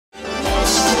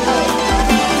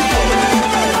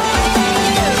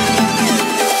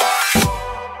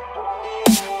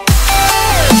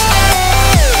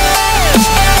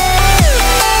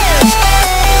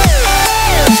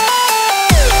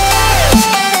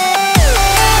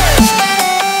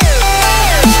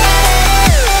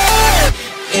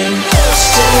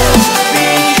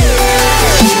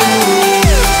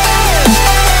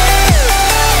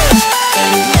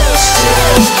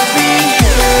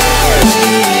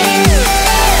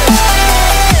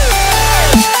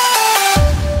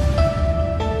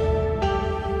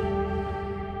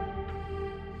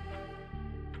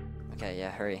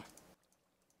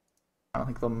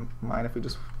them mine if we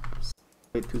just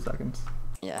wait 2 seconds.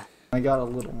 Yeah. I got a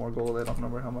little more gold. I don't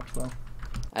remember how much though.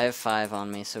 I have 5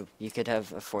 on me, so you could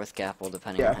have a 4th gapple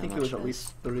depending Yeah, on I how think much it was at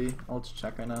least 3. I'll just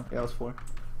check right now. Yeah, it was 4.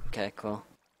 Okay, cool.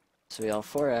 So we all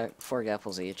 4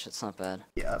 gapples each. It's not bad.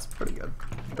 Yeah, that's pretty good,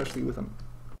 especially with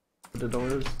the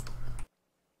doors.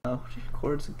 Oh,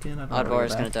 cords again. I don't know. Oddbar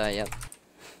is gonna die. Yep.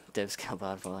 Divs killed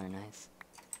Oddbar. Nice.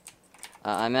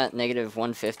 I'm at negative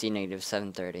 150, negative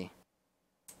 730.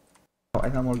 Oh, I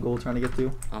have more gold trying to get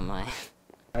to. Oh my.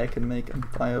 I can make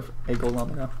I have a gold on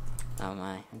me now. Oh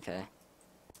my. Okay.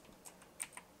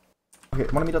 Okay,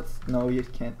 wanna meet up? No, you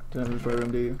can't. Do you have inventory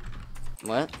room, do you?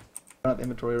 What? You don't have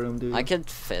inventory room, do you? I could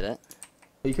fit it.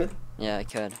 Oh, you could? Yeah, I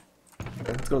could.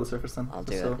 Okay, let's go to the surface then. I'll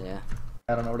do So, it. Yeah.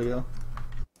 I don't know where to go.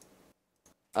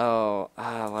 Oh,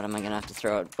 what am I gonna have to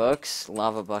throw out? Books,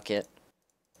 lava bucket,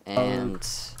 and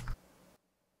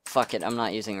fuck it. I'm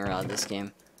not using a rod this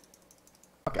game.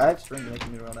 Okay, I have string to make a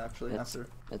new rod actually after.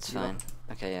 It's fine.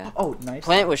 Okay, yeah. Oh, nice.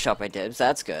 Plant was shot by Dibs.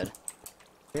 That's good.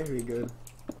 Very good.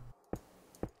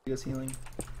 Just healing.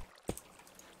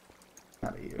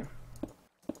 Out of here.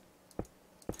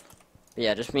 But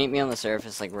yeah, just meet me on the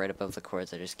surface, like right above the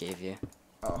cords I just gave you.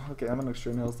 Oh, okay. I'm on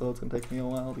extreme hills though. It's gonna take me a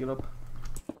while to get up.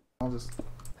 I'm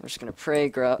just gonna pray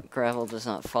gravel does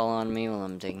not fall on me while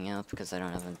I'm digging up because I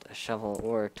don't have a shovel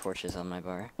or torches on my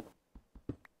bar.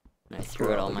 And I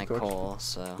threw out all my coal,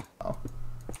 so.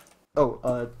 Oh,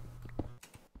 I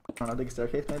don't know, dig a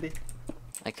staircase maybe?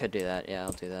 I could do that. Yeah,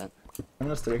 I'll do that. I'm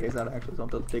gonna staircase out actually, so I'm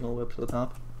gonna dig a little bit to the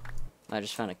top. I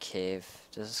just found a cave.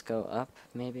 Does this go up,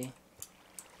 maybe?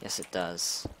 Yes, it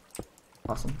does.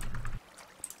 Awesome.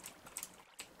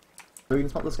 Are we gonna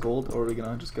smelt this gold, or are we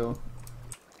gonna just go?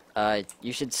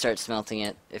 You should start smelting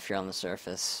it if you're on the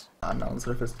surface. I'm not on the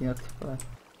surface yet, but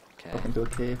Okay. I can do a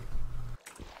cave.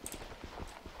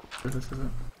 Surface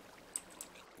isn't.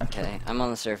 Okay, I'm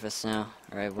on the surface now,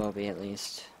 or I will be at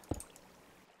least.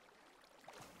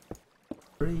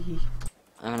 Free.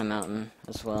 I'm in a mountain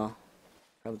as well.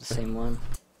 Probably the same one.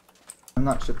 I'm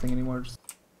not shifting anymore, just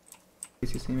in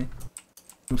case you see me.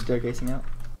 I'm staircasing out.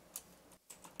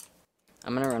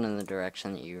 I'm gonna run in the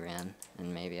direction that you ran,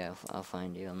 and maybe I'll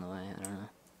find you on the way. I don't know.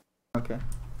 Okay.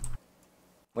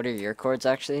 What are your chords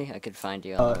actually? I could find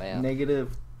you on the way up.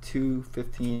 Negative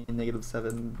 215, negative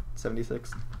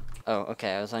 776. Oh,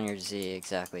 okay. I was on your Z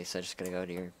exactly, so I just gotta go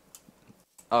to your.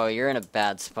 Oh, you're in a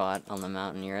bad spot on the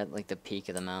mountain. You're at like the peak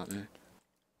of the mountain.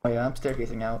 Oh yeah, I'm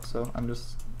staircasing out, so I'm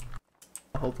just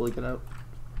hopefully get out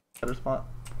better spot.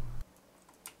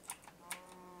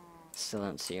 Still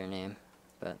don't see your name,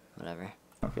 but whatever.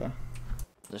 Okay. I'll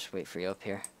just wait for you up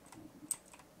here.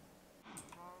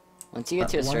 Once you get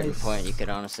to a certain point, you could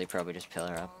honestly probably just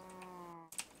pillar up.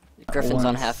 Griffin's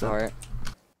on half a heart.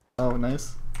 Oh,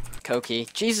 nice. Koki.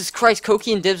 Jesus Christ,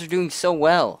 Koki and Dibs are doing so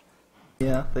well.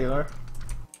 Yeah, they are.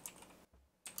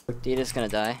 Dita's gonna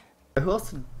die. Who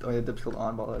else did... Oh yeah, Dibs killed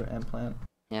on baller and plant.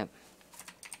 Yep.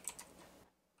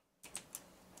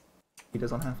 He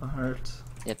does on half a heart.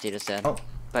 Yep, Dita's dead. Oh.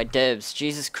 By Dibs.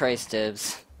 Jesus Christ,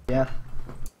 Dibs. Yeah.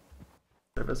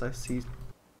 Surface, I see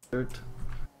dirt.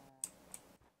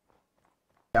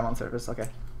 Yeah, I'm on surface, okay.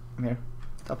 I'm here.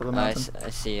 Top of the mountain. I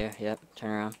see you, yep.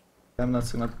 Turn around. I'm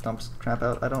not gonna dump crap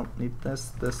out. I don't need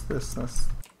this.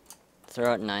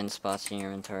 Throw out 9 spots in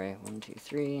your inventory. 1, 2,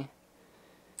 3.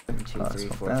 1, 2, 3,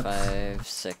 4, that. 5,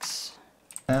 6.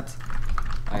 That. All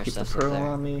I'll your keep the stuff's up pearl there.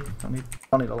 on me.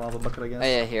 I'll need a lava bucket, I guess. Oh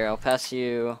yeah, here, I'll pass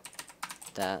you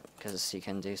that, because you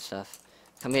can do stuff.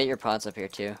 Come get your pots up here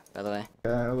too, by the way.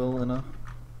 Yeah, I will in a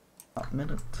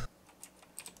minute.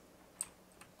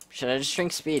 Should I just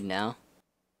drink speed now?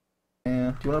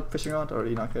 Yeah. Do you want a fishing rod, or do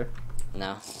you not care?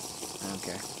 No, I don't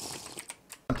care.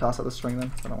 I'll toss out the string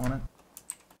then, I don't want it.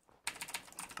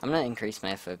 I'm gonna increase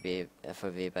my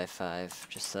FOV by 5,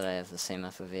 just so that I have the same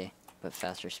FOV, but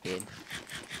faster speed.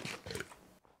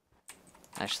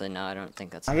 Actually, no, I don't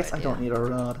think that's a I good guess I idea. don't need a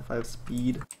rod if I have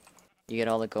speed. You get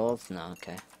all the gold? No,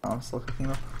 okay. Oh, I'm still cooking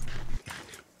up.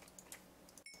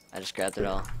 I just grabbed it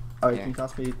all. Oh, Here. you can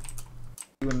toss me...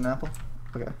 You want an apple?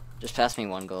 Okay. Just pass me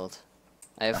 1 gold.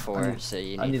 I have 4, so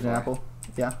you need 4. I need an apple.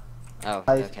 Yeah. Oh,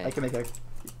 I okay. can make a... You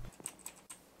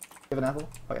have an apple?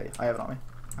 Okay, I have it on me.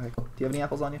 Okay, cool. Do you have any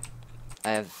apples on you?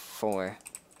 I have 4.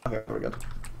 Okay, we're good.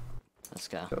 Let's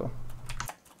go. So,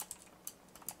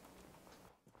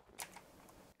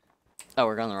 Oh,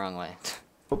 we're going the wrong way.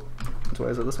 oh, which way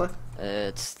is it? This way?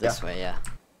 It's this way, yeah.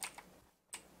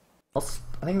 I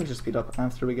think we should speed up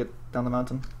after we get down the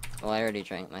mountain. Well, I already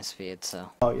drank my speed, so.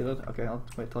 Oh, you did? Okay, I'll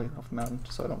wait till I get off the mountain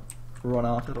just so I don't run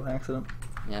off it on accident.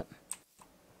 Yep.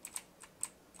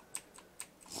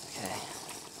 Okay.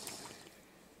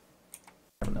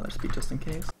 Have another speed just in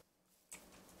case.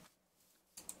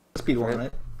 speed 1,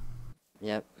 right?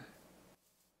 Yep.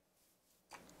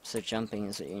 So jumping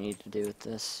is what you need to do with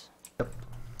this. Yep.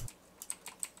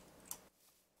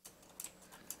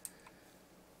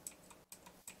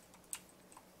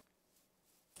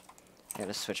 I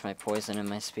gotta switch my poison and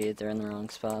my speed, they're in the wrong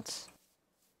spots.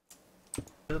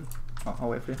 Good. Oh, I'll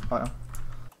wait for you. Oh, no.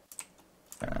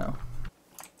 There now.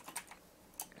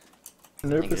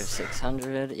 Nervous? Negative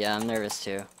 600. Yeah, I'm nervous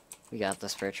too. We got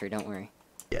this, Bertree, don't worry.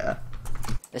 Yeah.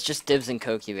 It's just Dibs and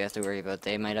Koki we have to worry about.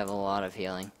 They might have a lot of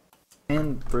healing.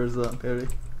 And Verzuh and Perry.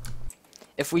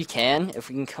 If we can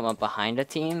come up behind a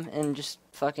team and just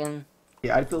fucking...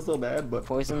 Yeah, I'd feel so bad, but...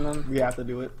 Poison them? We have to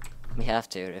do it. We have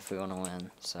to if we want to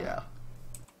win, so... Yeah.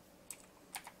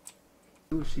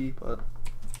 Sushi, but...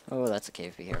 Oh, that's a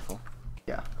cave, be careful.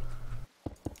 Yeah.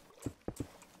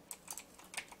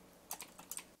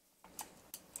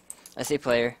 I see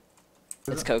player.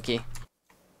 It's Koki.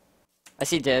 I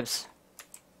see Dibs.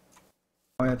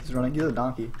 Oh yeah, he's running. He's a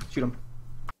donkey. Shoot him.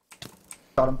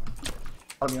 Got him.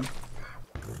 Got him again.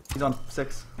 He's on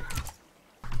 6.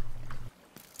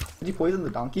 Did you poison the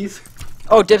donkeys?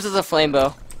 Oh, Dibs is a flame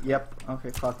bow. Yep. Okay,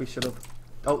 fuck, we should've.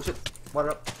 Oh shit.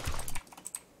 Water up.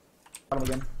 Got him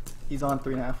again. He's on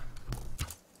 3.5.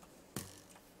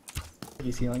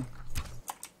 He's healing.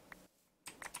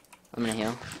 I'm gonna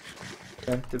heal.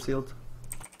 Okay, Dibs healed.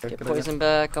 Okay, Get poison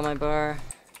back on my bar.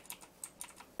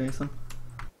 Mason.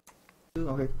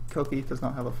 Okay, Koki does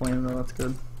not have a flame though, that's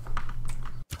good.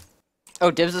 Oh,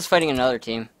 Dibs is fighting another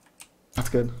team. That's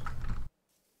good.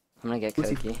 I'm gonna get Who's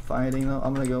he Koki. fighting though?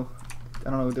 I'm gonna go. I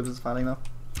don't know who Dibs is fighting though.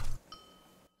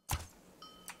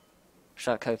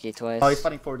 Shot Koki twice. Oh, he's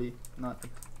fighting 4D, not.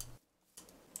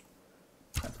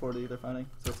 That's 4D they're fighting.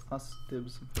 So it's us,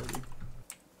 Dibs, and 4D.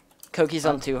 Koki's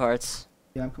on 2 hearts.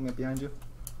 Yeah, I'm coming up behind you.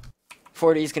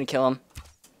 40's gonna kill him.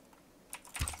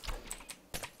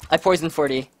 I poisoned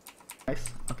 40.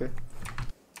 Nice, okay.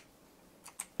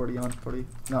 40 on, 40.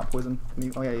 Not poison.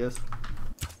 Oh yeah, he is.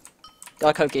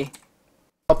 Got Koki.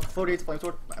 Oh, 48's flame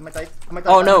sword. I might die. I might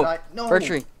die. Oh I no! might die. No!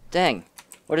 Bertree, dang.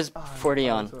 What is Oh, 40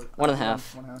 on? sword.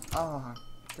 1.5. 1.5. Oh,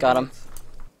 Got him.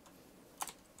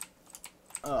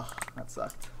 Ugh, that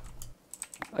sucked.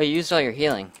 Oh, you used all your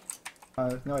healing.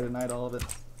 No, I denied all of it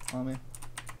on me.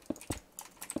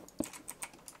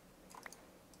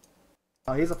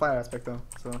 Oh, he's a fire aspect though,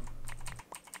 so.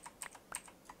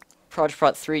 Proj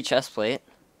brought 3 chestplate.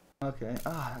 Okay.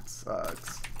 Ah, that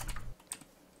sucks.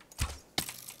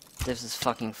 This is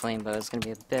fucking flame bow is gonna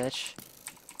be a bitch.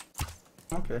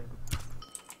 Okay.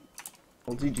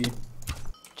 Well, GG.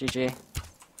 GG.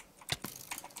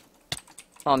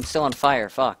 Oh, I'm still on fire.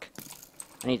 Fuck.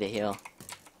 I need to heal.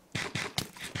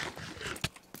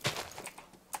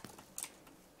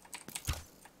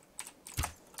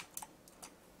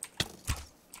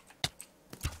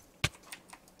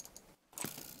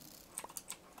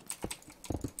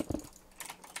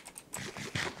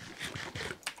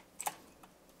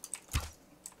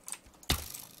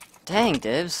 Dang,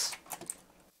 Dibs.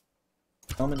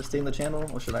 Want me to stay in the channel,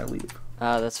 or should I leave?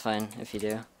 That's fine if you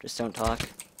do. Just don't talk.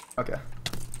 Okay.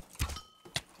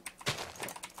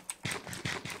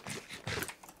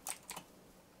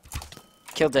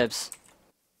 Kill Dibs.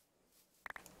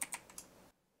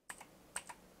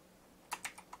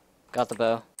 Got the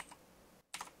bow.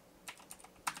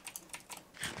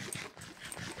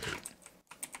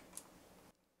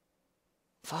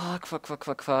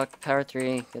 Fuck. Power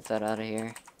 3. Get that out of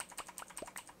here.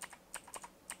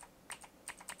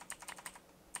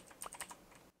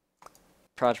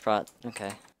 Prot.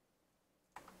 Okay.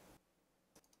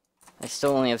 I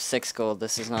still only have 6 gold.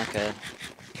 This is not good.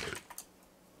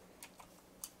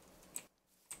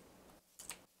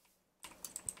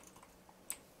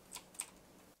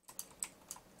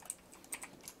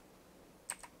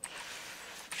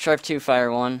 Sharp 2,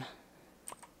 fire 1.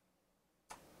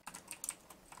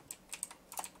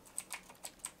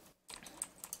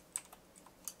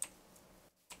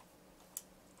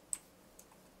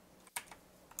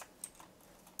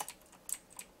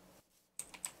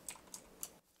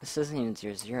 This isn't even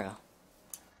 0-0.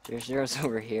 0-0's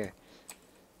over here.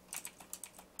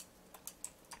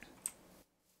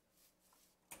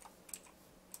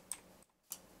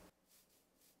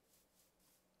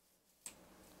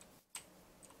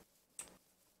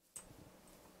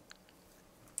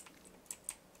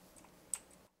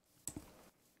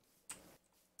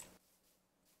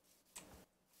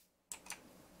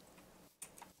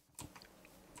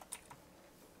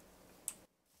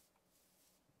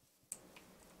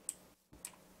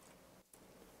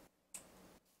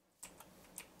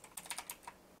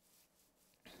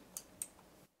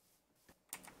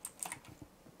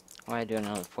 Why do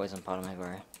another poison pot on my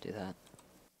bar? Do that.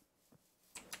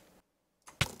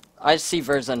 I see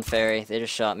Verzuh and Fairy. They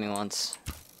just shot me once.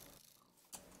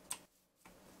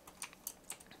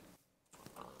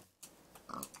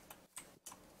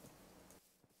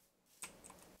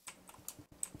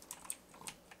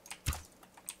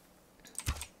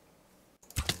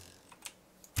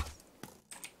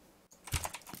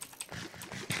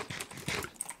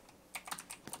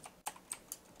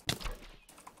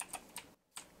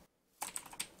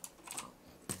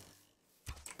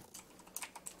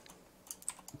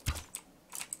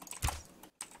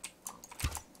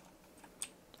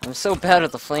 I'm so bad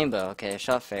with the flame bow. Okay, I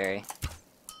shot Fairy.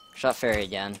 Shot Fairy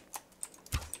again.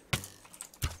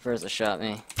 Verzuh shot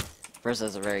me. Verzuh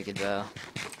has a very good bow.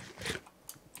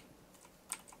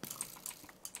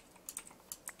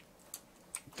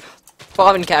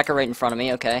 Bob and Cack are right in front of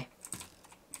me, okay.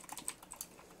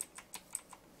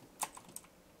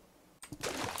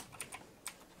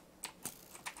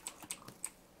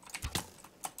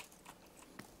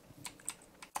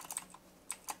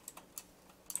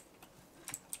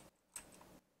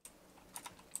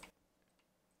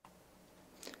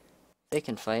 They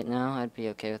can fight now, I'd be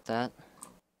okay with that.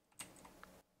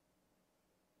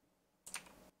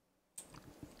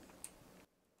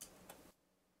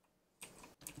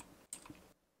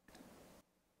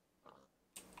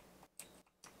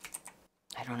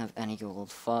 I don't have any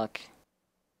gold, fuck.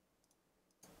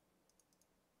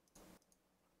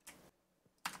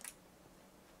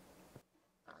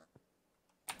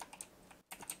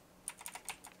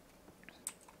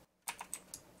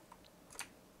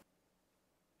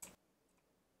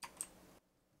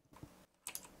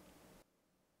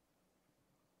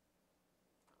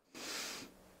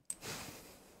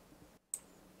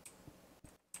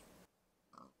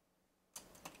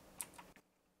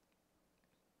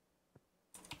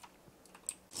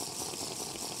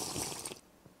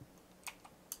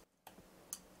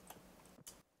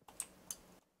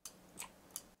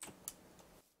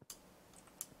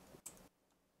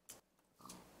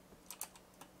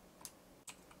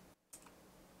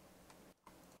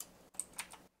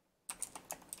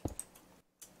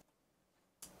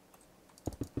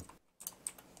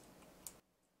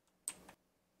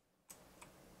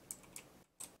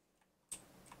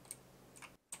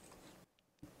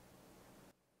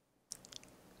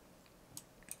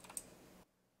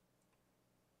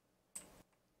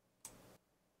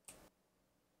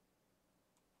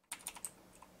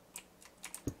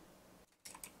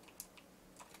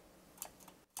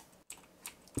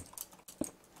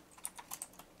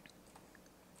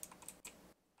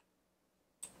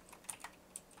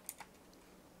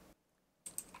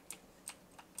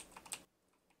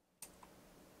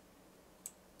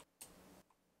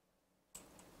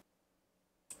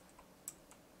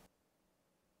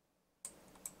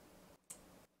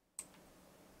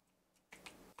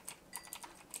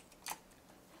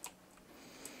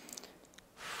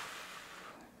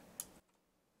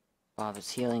 Bob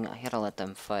is healing, I gotta let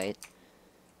them fight.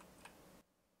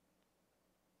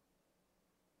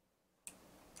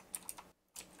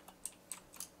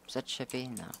 Is that Chippy?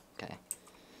 No, okay.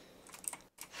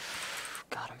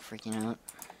 God, I'm freaking out.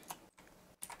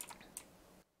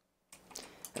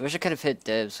 I wish I could have hit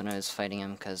dibs when I was fighting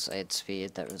him because I had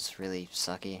speed. That was really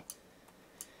sucky.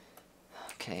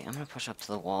 Okay, I'm gonna push up to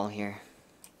the wall here.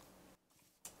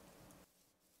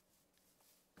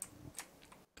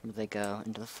 Where do they go?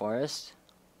 Into the forest?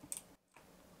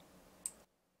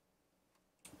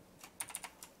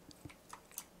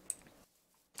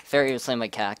 Fairy was slain by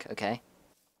Cack, okay.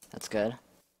 That's good.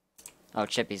 Oh,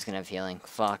 Chippy's gonna have healing.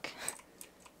 Fuck.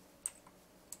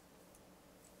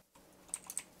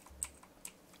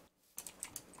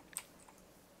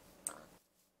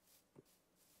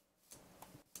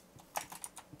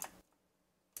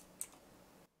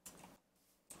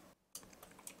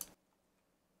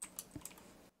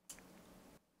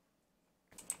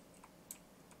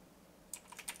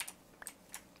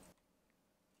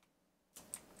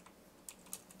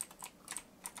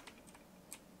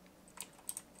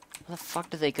 Where the fuck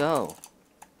do they go?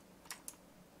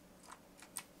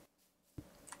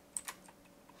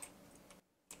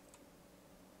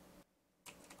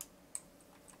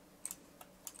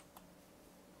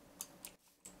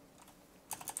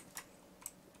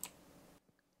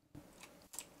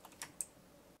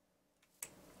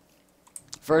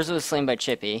 Verzuh was slain by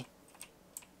Chippy.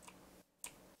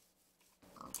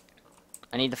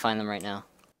 I need to find them right now.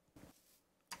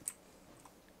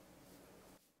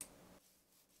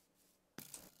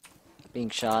 Being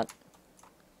shot.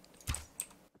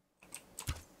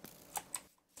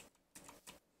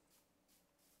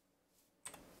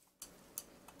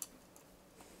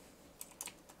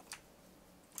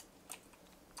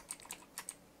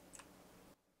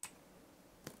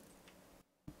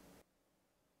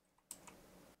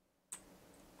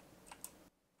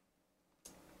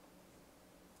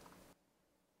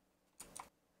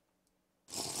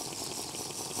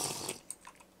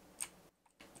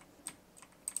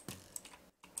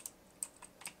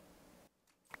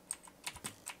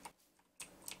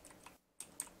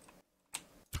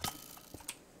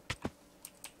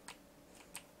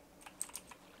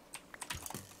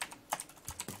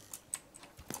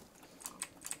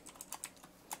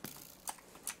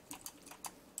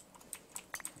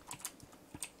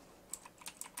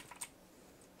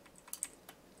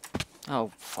 Oh,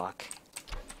 fuck.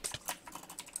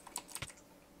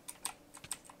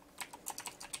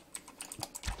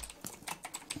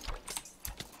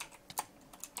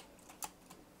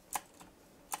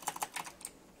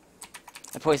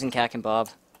 I poisoned Cack and Bob.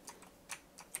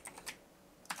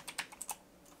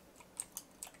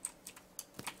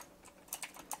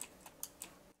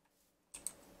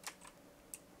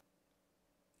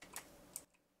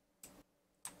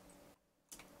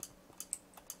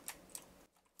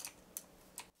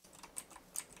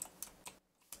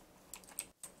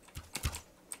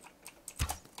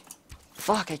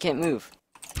 Fuck, I can't move.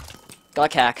 Got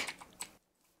Cack.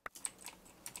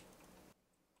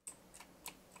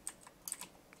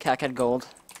 Cack had gold.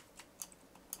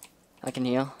 I can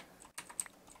heal.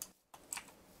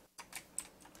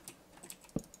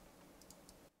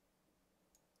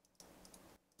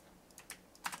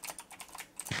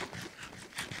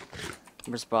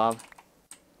 Where's Bob?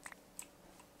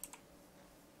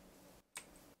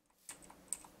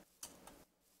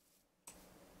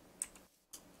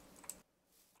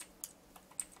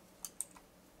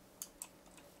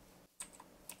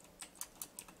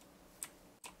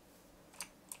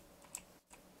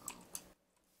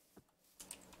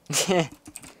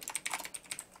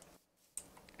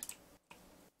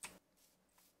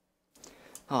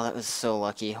 Oh, that was so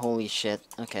lucky. Holy shit.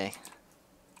 Okay.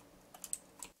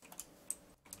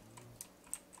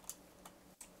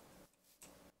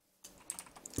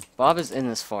 Bob is in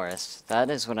this forest. That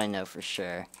is what I know for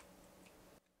sure.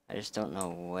 I just don't know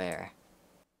where.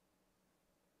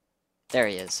 There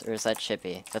he is. Or is that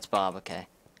Chippy? That's Bob, okay.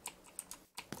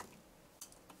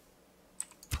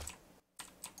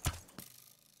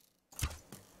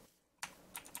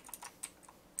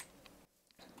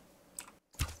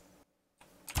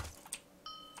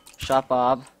 Shot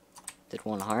Bob. Did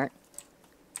 1 heart.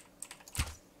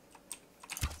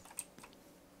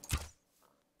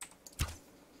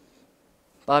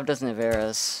 Bob doesn't have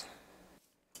arrows.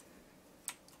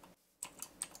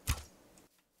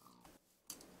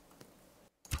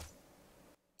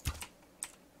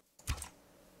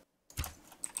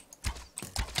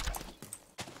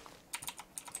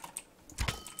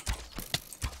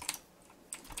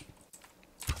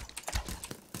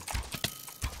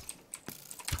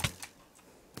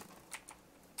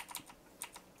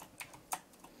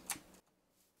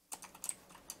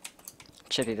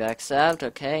 Chippy backstabbed,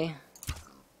 okay.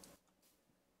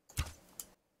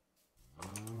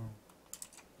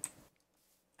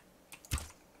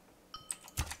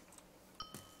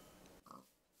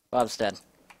 Bob's dead.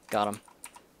 Got him.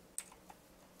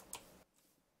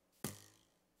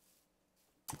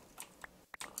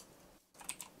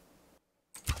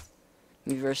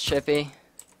 Me versus Chippy.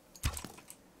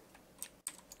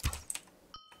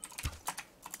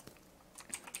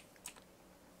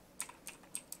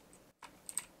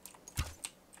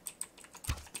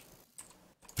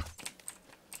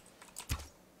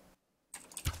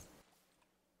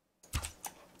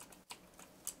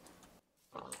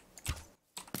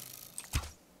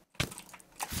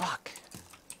 Fuck.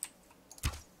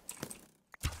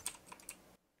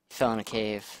 Fell in a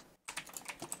cave.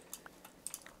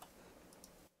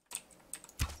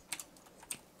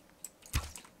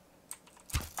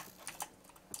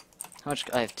 How much?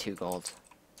 I have 2 gold.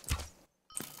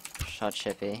 Shot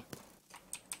Chippy.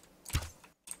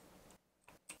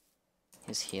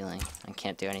 He's healing. I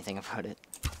can't do anything about it.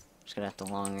 Just gonna have to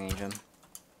long range him.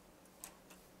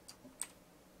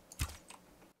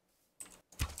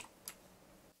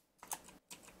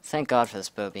 Thank God for this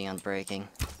bow being unbreaking.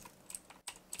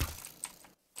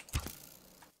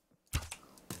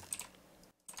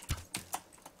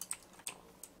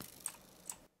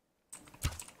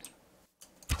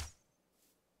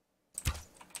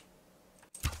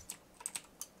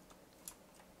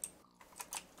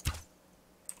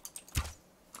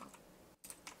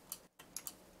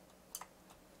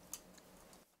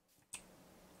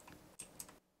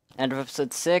 End of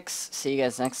episode 6. See you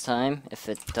guys next time, if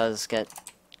it does get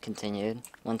continued.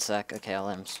 1 sec. Okay, I'll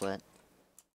let him split.